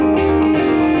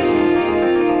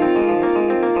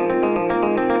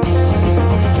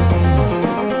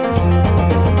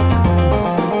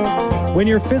When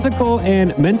your physical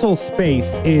and mental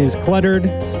space is cluttered,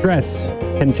 stress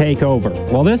can take over.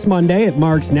 Well, this Monday, it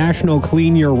marks National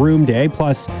Clean Your Room Day.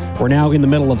 Plus, we're now in the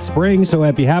middle of spring, so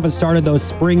if you haven't started those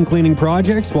spring cleaning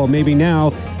projects, well, maybe now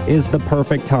is the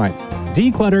perfect time.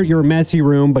 Declutter your messy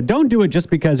room, but don't do it just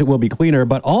because it will be cleaner,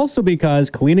 but also because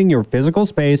cleaning your physical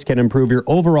space can improve your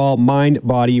overall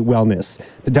mind-body wellness.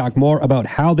 To talk more about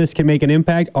how this can make an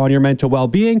impact on your mental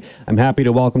well-being, I'm happy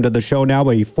to welcome to the show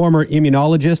now a former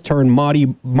immunologist turned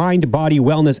mind-body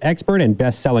wellness expert and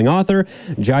best-selling author,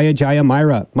 Jaya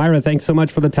Myra. Myra, thanks so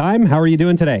much for the time. How are you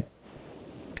doing today?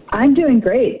 I'm doing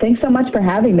great. Thanks so much for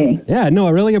having me. Yeah, no,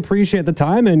 I really appreciate the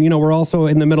time. And, we're also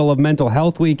in the middle of Mental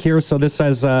Health Week here, so this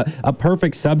is a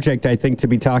perfect subject, I think, to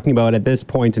be talking about at this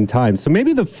point in time. So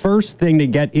maybe the first thing to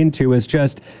get into is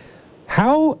just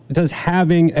how does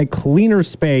having a cleaner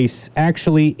space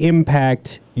actually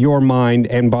impact your mind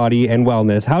and body and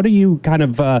wellness? How do you kind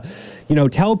of,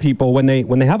 tell people when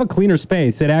they have a cleaner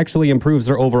space, it actually improves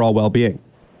their overall well-being?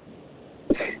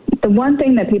 The one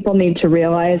thing that people need to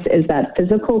realize is that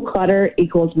physical clutter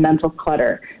equals mental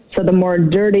clutter. So the more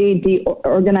dirty,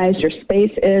 deorganized your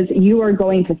space is, you are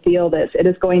going to feel this. It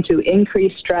is going to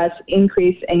increase stress,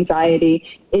 increase anxiety,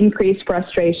 increase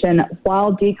frustration,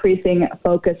 while decreasing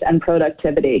focus and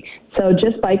productivity. So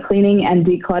just by cleaning and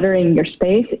decluttering your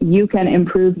space, you can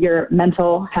improve your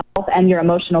mental health and your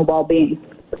emotional well-being.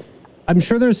 I'm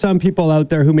sure there's some people out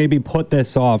there who maybe put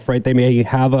this off, right? They may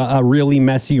have a really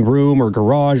messy room or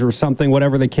garage or something,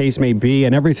 whatever the case may be,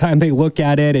 and every time they look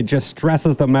at it, it just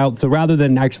stresses them out. So rather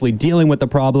than actually dealing with the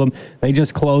problem, they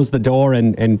just close the door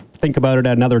and think about it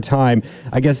at another time.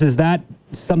 I guess, is that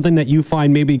something that you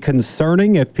find maybe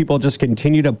concerning? If people just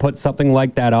continue to put something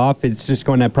like that off, it's just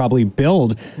going to probably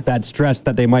build that stress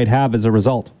that they might have as a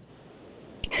result.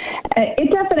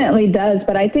 It definitely does,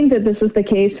 but I think that this is the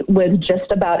case with just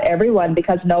about everyone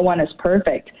because no one is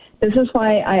perfect. This is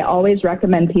why I always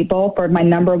recommend people, for my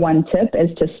number one tip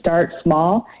is to start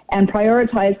small and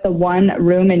prioritize the one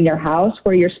room in your house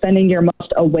where you're spending your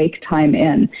most awake time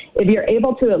in. If you're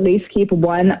able to at least keep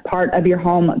one part of your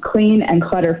home clean and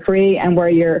clutter-free and where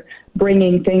you're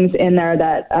bringing things in there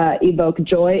that evoke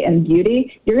joy and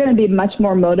beauty, you're going to be much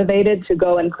more motivated to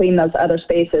go and clean those other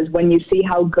spaces when you see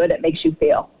how good it makes you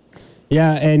feel.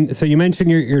 Yeah, and so you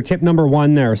mentioned your tip number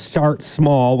one there, start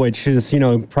small, which is,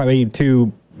 probably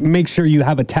to make sure you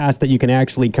have a task that you can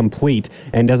actually complete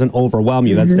and doesn't overwhelm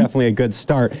you. That's definitely a good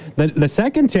start. The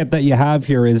second tip that you have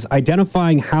here is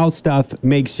identifying how stuff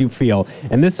makes you feel.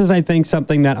 And this is, I think,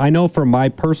 something that I know for my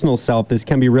personal self, this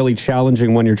can be really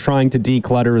challenging when you're trying to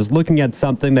declutter, is looking at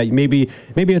something that maybe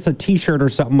it's a t-shirt or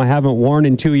something I haven't worn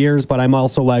in 2 years, but I'm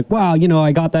also like, wow,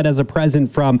 I got that as a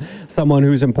present from someone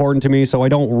who's important to me, so I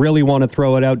don't really want to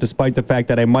throw it out despite the fact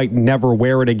that I might never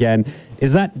wear it again.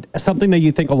 Is that something that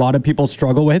you think a lot of people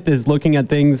struggle with, is looking at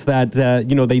things that,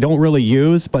 they don't really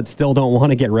use but still don't want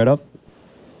to get rid of?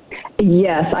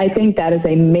 Yes, I think that is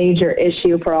a major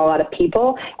issue for a lot of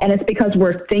people, and it's because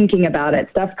we're thinking about it.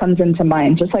 Stuff comes into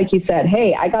mind. Just like you said,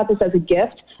 hey, I got this as a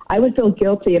gift. I would feel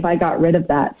guilty if I got rid of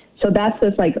that. So that's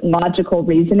this logical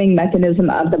reasoning mechanism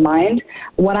of the mind.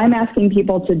 What I'm asking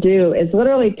people to do is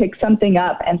literally pick something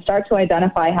up and start to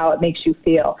identify how it makes you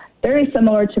feel. Very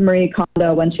similar to Marie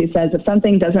Kondo when she says, if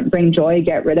something doesn't bring joy,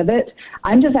 get rid of it.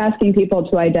 I'm just asking people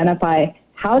to identify,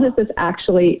 how does this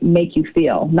actually make you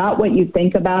feel? Not what you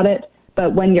think about it,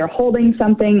 but when you're holding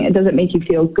something, does it make you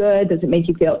feel good? Does it make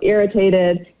you feel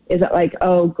irritated? Is it like,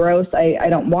 oh, gross, I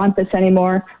don't want this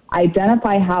anymore?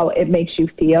 Identify how it makes you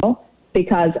feel,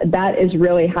 because that is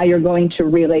really how you're going to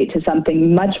relate to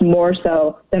something much more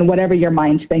so than whatever your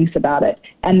mind thinks about it.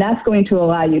 And that's going to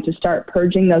allow you to start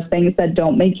purging those things that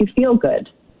don't make you feel good.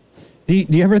 Do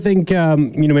you ever think,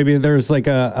 maybe there's like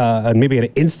maybe an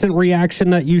instant reaction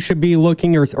that you should be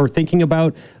looking or thinking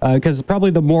about? Because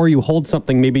probably the more you hold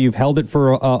something, maybe you've held it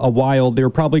for a while, they're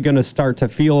probably going to start to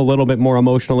feel a little bit more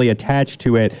emotionally attached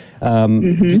to it.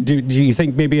 Do you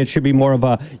think maybe it should be more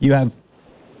of you have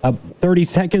 30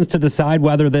 seconds to decide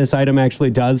whether this item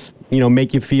actually does,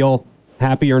 make you feel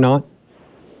happy or not?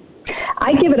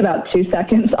 I give it about 2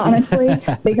 seconds, honestly,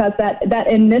 because that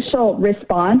initial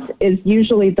response is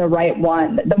usually the right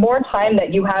one. The more time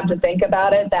that you have to think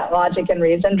about it, that logic and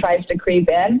reason tries to creep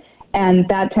in, and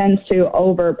that tends to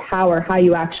overpower how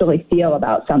you actually feel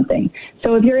about something.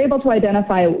 So if you're able to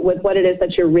identify with what it is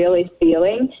that you're really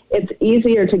feeling, it's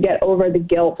easier to get over the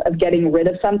guilt of getting rid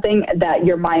of something that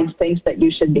your mind thinks that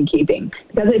you should be keeping.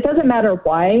 Because it doesn't matter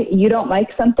why you don't like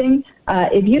something.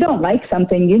 If you don't like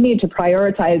something, you need to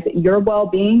prioritize your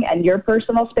well-being and your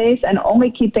personal space and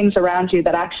only keep things around you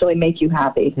that actually make you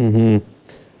happy.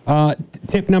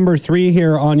 Tip number 3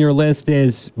 here on your list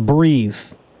is breathe.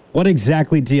 What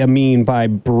exactly do you mean by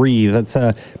breathe? That's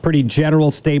a pretty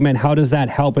general statement. How does that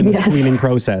help in this cleaning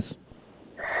process?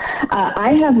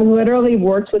 I have literally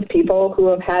worked with people who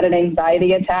have had an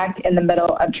anxiety attack in the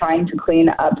middle of trying to clean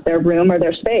up their room or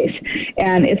their space.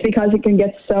 And it's because it can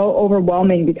get so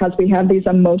overwhelming because we have these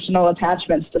emotional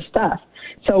attachments to stuff.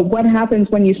 So what happens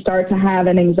when you start to have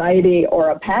an anxiety or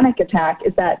a panic attack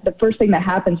is that the first thing that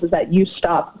happens is that you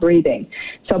stop breathing.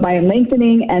 So by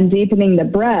lengthening and deepening the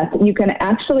breath, you can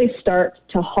actually start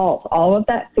to halt all of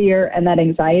that fear and that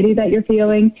anxiety that you're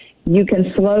feeling. You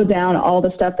can slow down all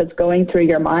the stuff that's going through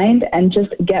your mind and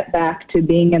just get back to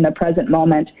being in the present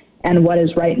moment and what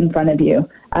is right in front of you.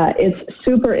 It's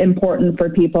super important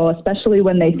for people, especially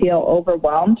when they feel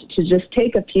overwhelmed, to just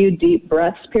take a few deep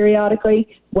breaths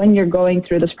periodically when you're going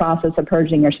through this process of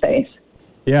purging your space.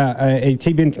 Yeah, it's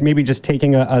even maybe just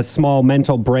taking a small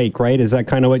mental break, right? Is that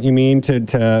kind of what you mean,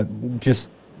 to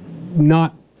just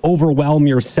not overwhelm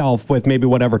yourself with maybe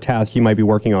whatever task you might be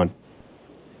working on?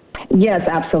 Yes,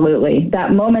 absolutely.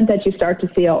 That moment that you start to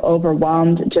feel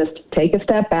overwhelmed, just take a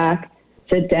step back,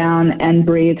 sit down and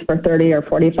breathe for 30 or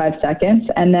 45 seconds,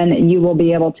 and then you will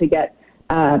be able to get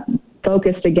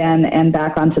focused again and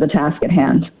back onto the task at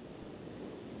hand.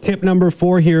 Tip number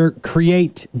 4 here,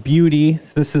 create beauty.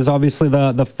 So this is obviously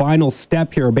the final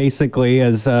step here, basically,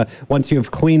 as once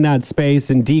you've cleaned that space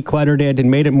and decluttered it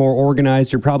and made it more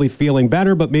organized, you're probably feeling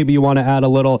better, but maybe you want to add a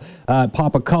little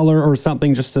pop of color or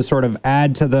something just to sort of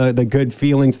add to the good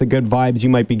feelings, the good vibes you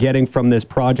might be getting from this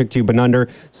project you've been under.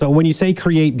 So when you say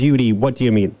create beauty, what do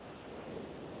you mean?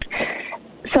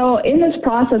 So in this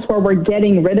process where we're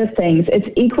getting rid of things, it's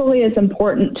equally as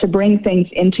important to bring things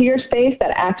into your space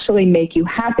that actually make you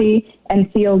happy and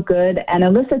feel good and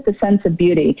elicit the sense of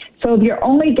beauty. So if you're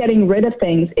only getting rid of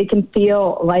things, it can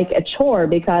feel like a chore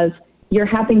because you're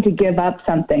having to give up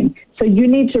something. So you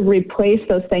need to replace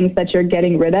those things that you're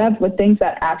getting rid of with things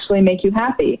that actually make you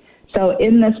happy. So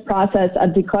in this process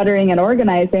of decluttering and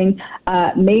organizing,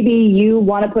 maybe you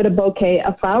want to put a bouquet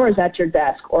of flowers at your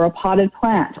desk or a potted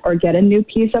plant or get a new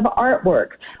piece of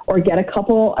artwork or get a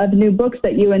couple of new books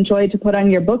that you enjoy to put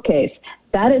on your bookcase.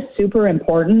 That is super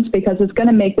important because it's going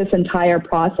to make this entire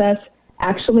process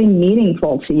actually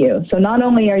meaningful to you. So not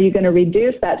only are you going to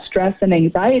reduce that stress and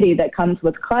anxiety that comes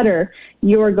with clutter,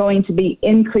 you are going to be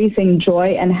increasing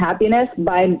joy and happiness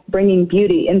by bringing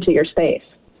beauty into your space.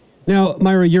 Now,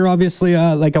 Myra, you're obviously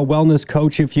like a wellness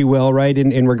coach, if you will, right,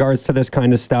 in regards to this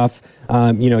kind of stuff.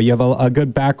 You have a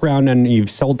good background and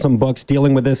you've sold some books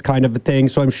dealing with this kind of thing.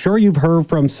 So I'm sure you've heard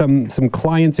from some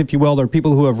clients, if you will, or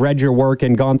people who have read your work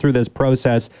and gone through this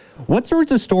process. What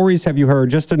sorts of stories have you heard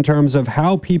just in terms of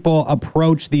how people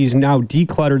approach these now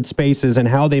decluttered spaces and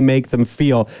how they make them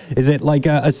feel? Is it like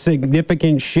a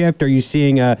significant shift? Are you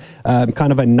seeing a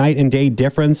kind of a night and day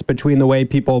difference between the way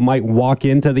people might walk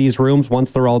into these rooms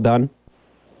once they're all done?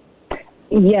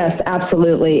 Yes,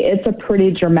 absolutely. It's a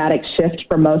pretty dramatic shift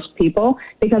for most people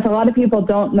because a lot of people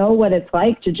don't know what it's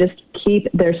like to just keep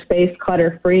their space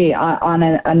clutter-free on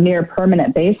a near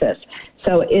permanent basis.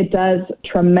 So it does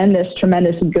tremendous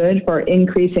good for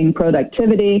increasing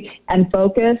productivity and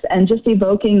focus and just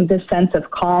evoking this sense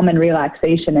of calm and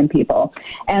relaxation in people.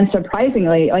 And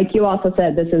surprisingly, like you also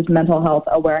said, this is Mental Health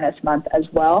Awareness Month as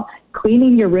well.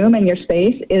 Cleaning your room and your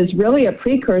space is really a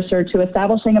precursor to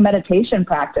establishing a meditation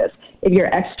practice. If your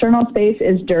external space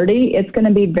is dirty, it's going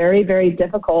to be very, very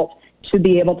difficult to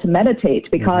be able to meditate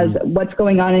because what's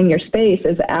going on in your space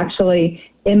is actually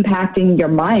impacting your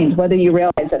mind, whether you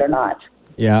realize it or not.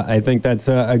 Yeah, I think that's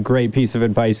a great piece of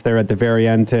advice there at the very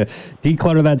end, to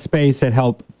declutter that space and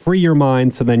help free your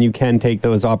mind so then you can take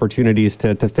those opportunities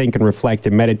to think and reflect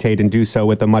and meditate and do so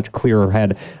with a much clearer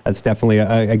head. That's definitely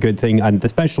a good thing, and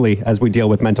especially as we deal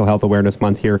with Mental Health Awareness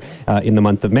Month here in the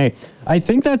month of May. I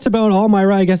think that's about all,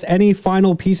 Myra. I guess any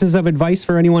final pieces of advice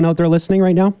for anyone out there listening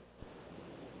right now?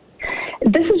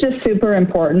 This is just super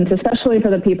important, especially for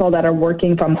the people that are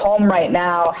working from home right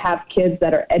now, have kids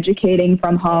that are educating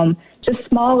from home. Just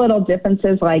small little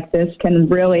differences like this can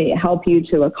really help you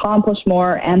to accomplish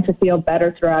more and to feel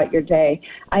better throughout your day.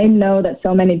 I know that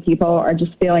so many people are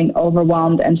just feeling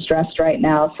overwhelmed and stressed right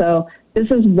now. So this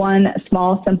is one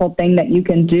small, simple thing that you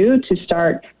can do to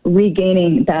start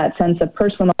regaining that sense of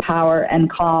personal power and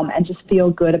calm and just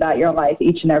feel good about your life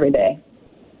each and every day.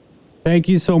 Thank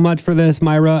you so much for this,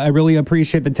 Myra. I really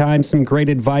appreciate the time. Some great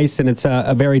advice, and it's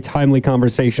a very timely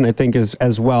conversation, I think,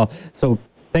 as well. So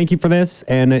thank you for this,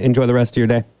 and enjoy the rest of your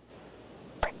day.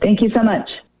 Thank you so much.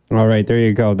 All right, there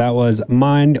you go. That was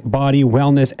mind, body,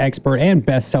 wellness expert and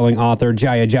best-selling author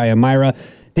Jaya Myra.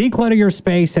 declutter your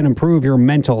space and improve your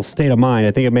mental state of mind.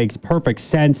 I think it makes perfect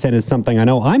sense and is something I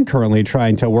know I'm currently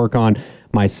trying to work on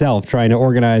myself, trying to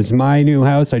organize my new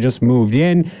house. I just moved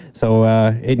in, so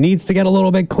it needs to get a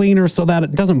little bit cleaner so that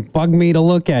it doesn't bug me to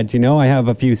look at. I have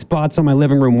a few spots on my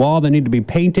living room wall that need to be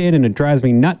painted, and it drives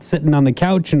me nuts sitting on the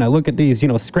couch, and I look at these,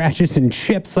 scratches and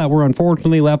chips that were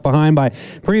unfortunately left behind by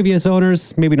previous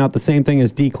owners. Maybe not the same thing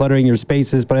as decluttering your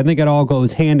spaces, but I think it all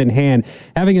goes hand in hand.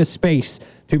 Having a space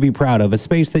to be proud of, a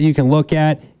space that you can look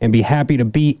at and be happy to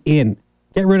be in.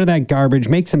 Get rid of that garbage.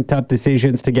 Make some tough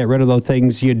decisions to get rid of those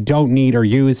things you don't need or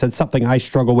use. That's something I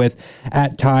struggle with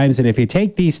at times. And if you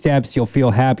take these steps, you'll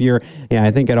feel happier. Yeah,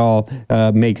 I think it all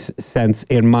makes sense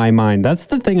in my mind. That's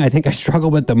the thing I think I struggle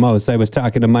with the most. I was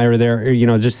talking to Myra there,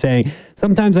 just saying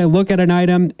sometimes I look at an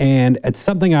item and it's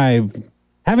something I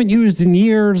haven't used in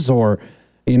years, or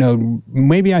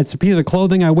maybe it's a piece of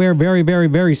clothing I wear very, very,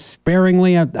 very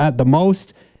sparingly at the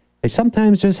most. I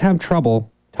sometimes just have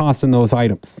trouble tossing those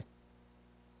items.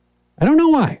 I don't know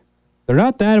why. They're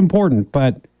not that important,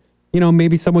 but,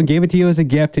 maybe someone gave it to you as a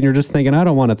gift and you're just thinking, I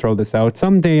don't want to throw this out.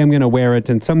 Someday I'm going to wear it,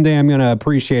 and someday I'm going to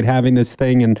appreciate having this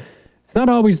thing. And it's not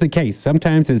always the case.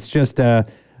 Sometimes it's just an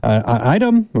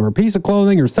item or a piece of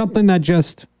clothing or something that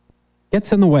just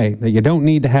gets in the way that you don't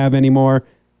need to have anymore.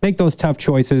 Make those tough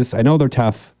choices. I know they're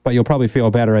tough, but you'll probably feel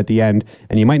better at the end,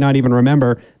 and you might not even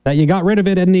remember that you got rid of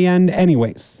it in the end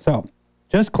anyways. So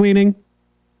just cleaning.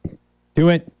 Do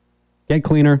it. Get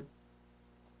cleaner.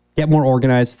 Get more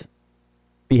organized.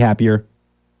 Be happier.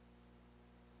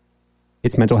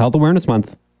 It's Mental Health Awareness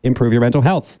Month. Improve your mental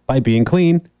health by being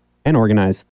clean and organized.